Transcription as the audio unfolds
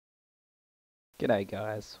G'day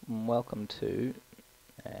guys, and welcome to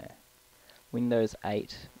Windows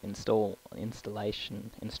 8 installation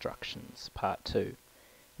instructions part 2,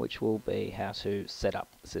 which will be how to set up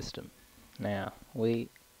the system. Now, we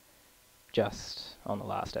just on the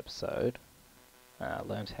last episode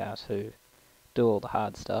learned how to do all the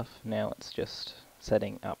hard stuff. Now it's just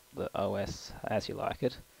setting up the OS as you like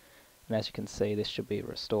it, and as you can see, this should be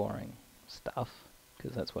restoring stuff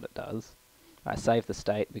because that's what it does. I saved the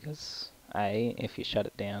state because A, if you shut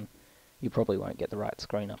it down, you probably won't get the right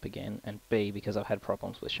screen up again, and B, because I've had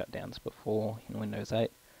problems with shutdowns before in Windows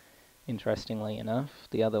 8. Interestingly enough,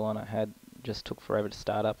 the other one I had just took forever to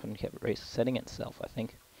start up and kept resetting itself, I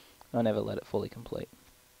think. I never let it fully complete,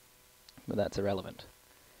 but that's irrelevant.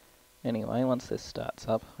 Anyway, once this starts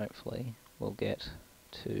up, hopefully we'll get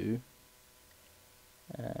to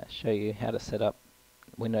show you how to set up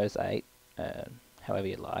Windows 8 however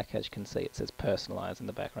you like. As you can see, it says personalize in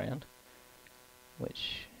the background,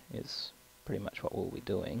 which is pretty much what we'll be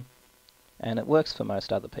doing. And it works for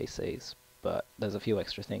most other PCs, but there's a few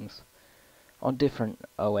extra things on different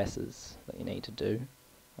OSs that you need to do,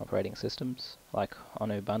 operating systems. Like on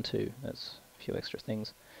Ubuntu, there's a few extra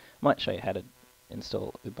things. I might show you how to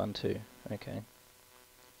install Ubuntu. Okay.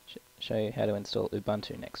 Show you how to install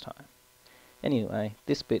Ubuntu next time. Anyway,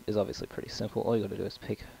 this bit is obviously pretty simple. All you got to do is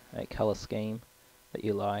pick a color scheme that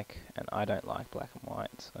you like, and I don't like black and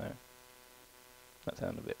white, so that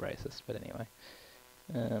sounded a bit racist, but anyway.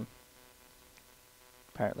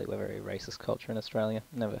 Apparently we're very racist culture in Australia.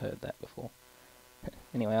 Never heard that before.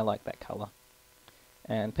 Anyway, I like that colour.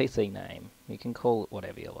 And PC name. You can call it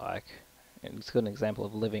whatever you like. It's got an example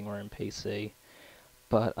of living room PC,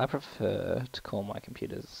 but I prefer to call my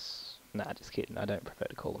computers... Nah, just kidding. I don't prefer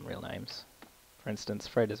to call them real names. For instance,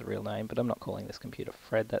 Fred is a real name, but I'm not calling this computer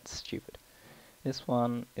Fred. That's stupid. This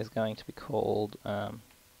one is going to be called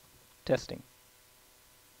testing.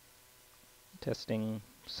 Testing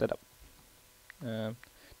setup.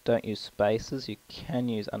 Don't use spaces. You can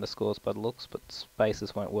use underscores by the looks, but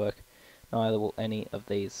spaces won't work. Neither will any of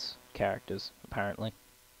these characters, apparently.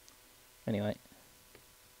 Anyway.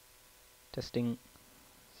 Testing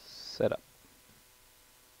setup.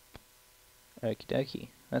 Okie dokie.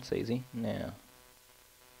 That's easy. Now,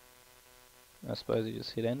 I suppose you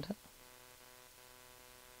just hit enter.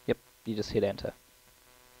 Yep, you just hit enter.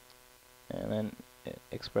 And then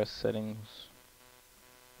express settings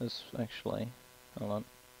is actually, hold on.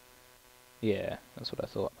 Yeah, that's what I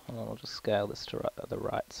thought. Hold on, I'll just scale this to the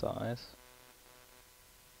right size.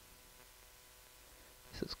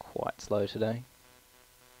 This is quite slow today.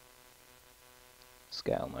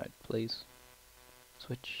 Scale mode, please.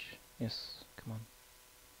 Switch. Yes, come on.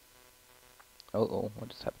 Oh, what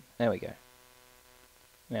just happened? There we go.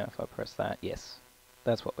 Now if I press that, yes,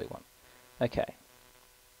 that's what we want. Okay.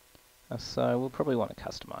 So we'll probably want to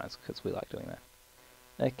customize because we like doing that.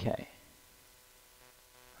 Okay.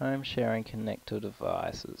 Home sharing connect to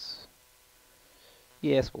devices.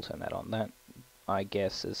 Yes, we'll turn that on. That, I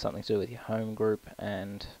guess, is something to do with your home group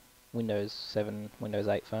and Windows 7, Windows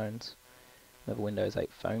 8 phones. Whenever Windows 8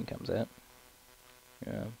 phone comes out.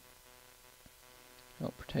 Yeah.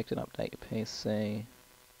 Help protect and update your PC.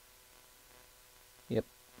 Yep.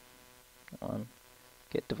 On.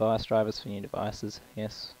 Get device drivers for new devices.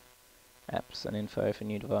 Yes. Apps and info for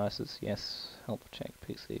new devices. Yes. Help protect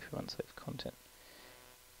PC for unsafe content.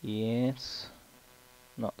 Yes.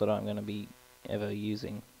 Not that I'm going to be ever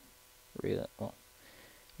using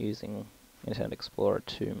using Internet Explorer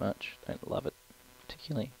too much. Don't love it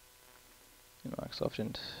particularly in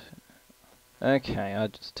Microsoft. Okay, I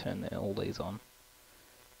just turn all these on.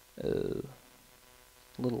 A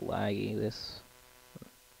little laggy, this.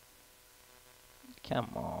 Come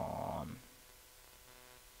on.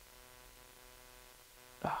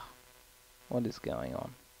 Ah, what is going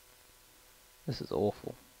on? This is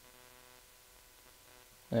awful.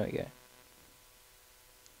 There we go.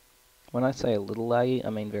 When I say a little laggy,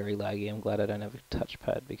 I mean very laggy. I'm glad I don't have a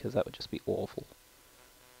touchpad because that would just be awful.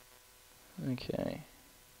 Okay.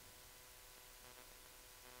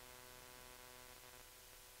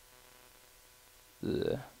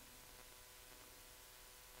 Ugh.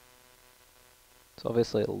 It's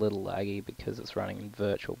obviously a little laggy because it's running in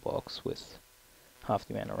VirtualBox with half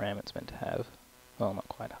the amount of RAM it's meant to have. Well, not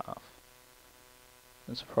quite half.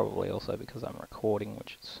 It's probably also because I'm recording,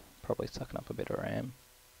 which is probably sucking up a bit of RAM.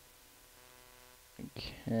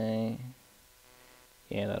 Okay.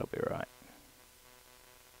 Yeah, that'll be right.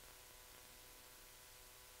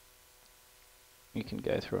 You can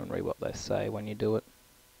go through and read what they say when you do it.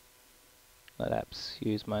 Let apps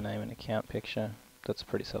use my name and account picture. that's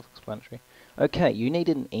pretty self-explanatory. Okay, you need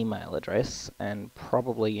an email address, and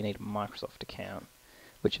probably you need a Microsoft account,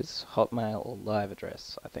 which is Hotmail or Live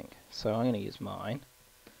address, I think. So I'm going to use mine.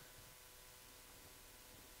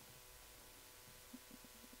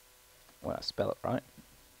 When I spell it right.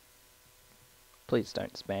 Please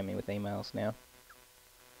don't spam me with emails now,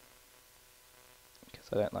 because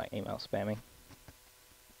I don't like email spamming.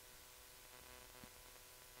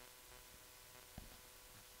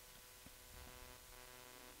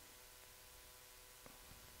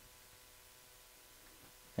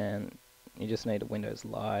 And you just need a Windows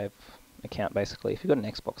Live account, basically. If you've got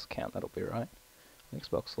an Xbox account, that'll be right.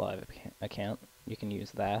 Xbox Live account, you can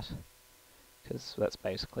use that, because that's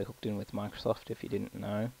basically hooked in with Microsoft, if you didn't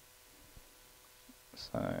know.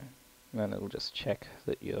 So then it'll just check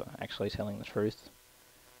that you're actually telling the truth,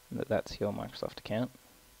 and that that's your Microsoft account,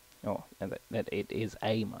 or that it is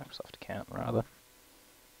a Microsoft account, rather.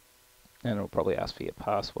 And it'll probably ask for your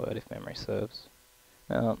password if memory serves.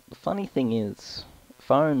 Now, the funny thing is,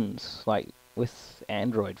 phones, like with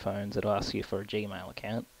Android phones, it'll ask you for a Gmail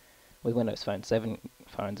account. With Windows Phone 7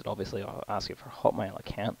 phones, it obviously will ask you for a Hotmail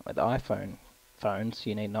account. With iPhone phones,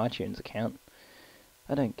 you need an iTunes account.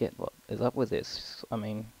 I don't get what is up with this. I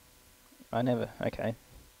mean, okay,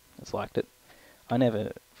 it's liked it.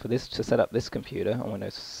 To set up this computer on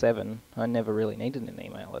Windows 7, I never really needed an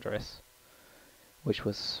email address. Which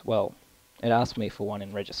was, well, it asked me for one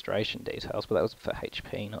in registration details, but that was for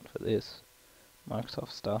HP, not for this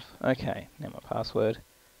Microsoft stuff. Okay, now my password.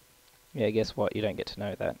 Yeah, guess what? You don't get to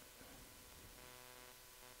know that.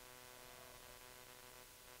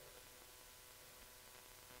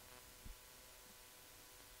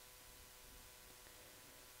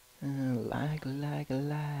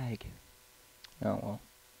 Lag. Oh well.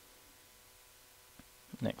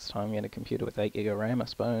 Next time get a computer with 8 GB of RAM, I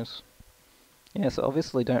suppose. Yeah, so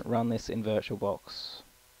obviously don't run this in VirtualBox,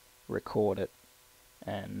 record it,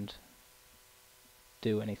 and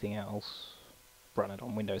do anything else. Run it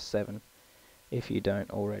on Windows 7 if you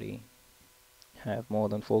don't already have more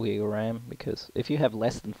than 4 GB of RAM, because if you have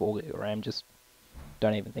less than 4 GB of RAM, just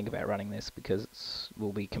don't even think about running this, because it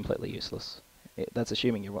will be completely useless. That's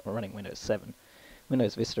assuming you're running Windows 7.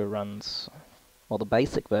 Windows Vista runs, well, the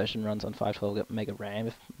basic version runs on 512 mega RAM,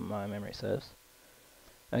 if my memory serves.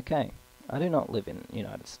 Okay, I do not live in the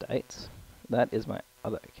United States. That is my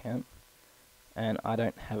other account. And I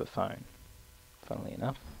don't have a phone, funnily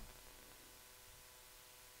enough.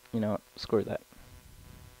 You know what, screw that.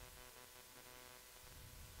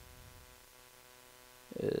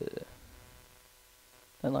 They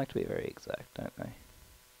like to be very exact, don't they?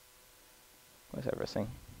 With everything.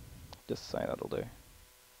 Just say that'll do.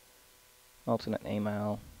 Alternate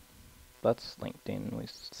email. That's linked in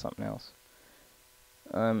with something else.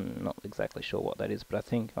 I'm not exactly sure what that is, but I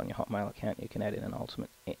think on your Hotmail account you can add in an alternate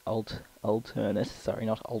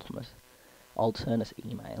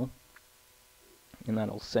email, and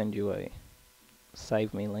that'll send you a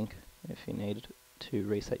save me link if you need to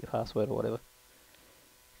reset your password or whatever.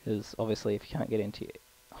 Because obviously if you can't get into your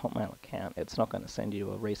Hotmail account, it's not going to send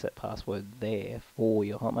you a reset password there for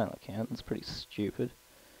your Hotmail account. It's pretty stupid.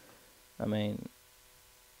 I mean,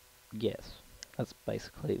 yes, that's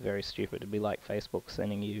basically very stupid. It'd be like Facebook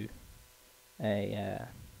sending you a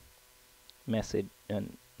message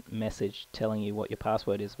telling you what your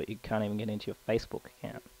password is, but you can't even get into your Facebook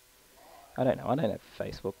account. I don't know. I don't have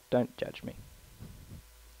Facebook. Don't judge me.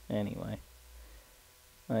 Anyway,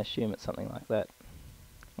 I assume it's something like that.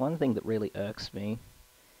 One thing that really irks me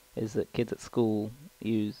is that kids at school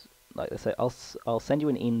use, like they say, I'll send you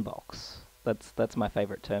an inbox. That's my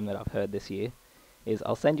favourite term that I've heard this year, is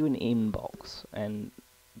I'll send you an inbox, and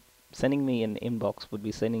sending me an inbox would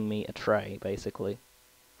be sending me a tray, basically,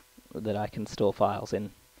 that I can store files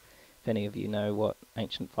in. If any of you know what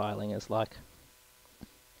ancient filing is like,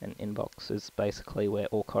 an inbox is basically where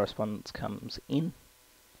all correspondence comes in,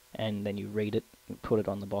 and then you read it and put it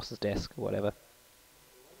on the boss's desk or whatever.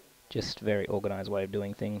 Just a very organised way of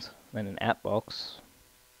doing things. And an outbox,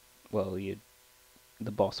 well, the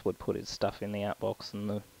boss would put his stuff in the outbox, and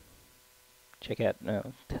the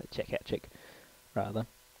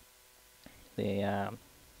the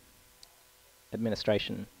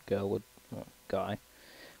administration girl guy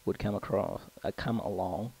would come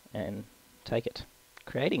along and take it.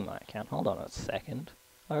 Creating my account. Hold on a second.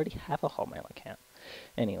 I already have a Hotmail account.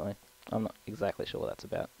 Anyway, I'm not exactly sure what that's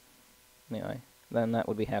about. Anyway, then that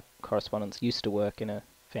would be how correspondence used to work in a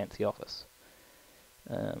fancy office.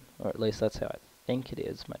 Or at least that's how I think it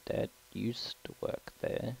is. My dad used to work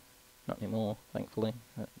there. Not anymore, thankfully.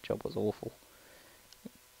 That job was awful.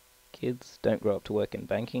 Kids, don't grow up to work in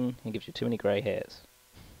banking. It gives you too many grey hairs.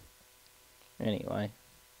 Anyway.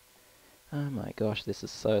 Oh my gosh, this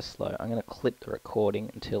is so slow. I'm going to clip the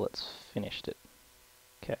recording until it's finished it.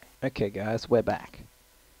 Okay guys, we're back.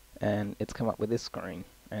 And it's come up with this screen.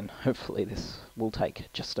 And hopefully this will take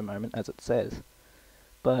just a moment, as it says.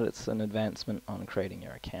 But it's an advancement on creating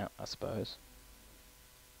your account, I suppose.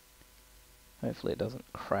 Hopefully it doesn't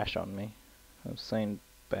crash on me. I've seen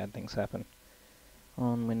bad things happen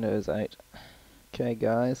on Windows 8. Okay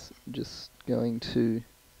guys, just going to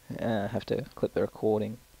have to clip the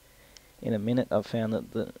recording in a minute. I've found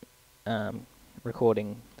that the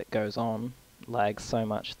recording that goes on lags so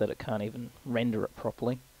much that it can't even render it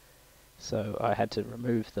properly. So I had to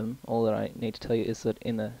remove them. All that I need to tell you is that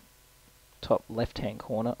in the top left hand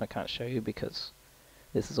corner, I can't show you because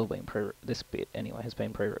this has all been this bit anyway has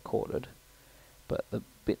been pre-recorded. But the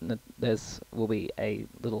bit in will be a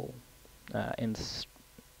little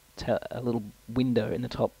a little window in the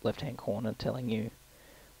top left hand corner telling you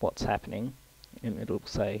what's happening, and it'll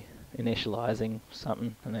say initializing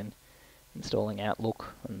something and then installing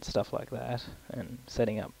Outlook and stuff like that and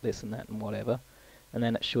setting up this and that and whatever, and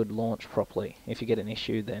then it should launch properly. If you get an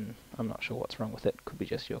issue, then I'm not sure what's wrong with it. Could be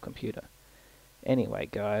just your computer. Anyway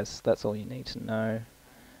guys, that's all you need to know,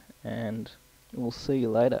 and we'll see you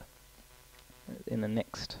later in the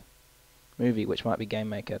next movie, which might be Game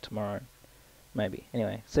Maker tomorrow. Maybe.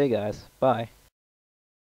 Anyway, see you guys. Bye.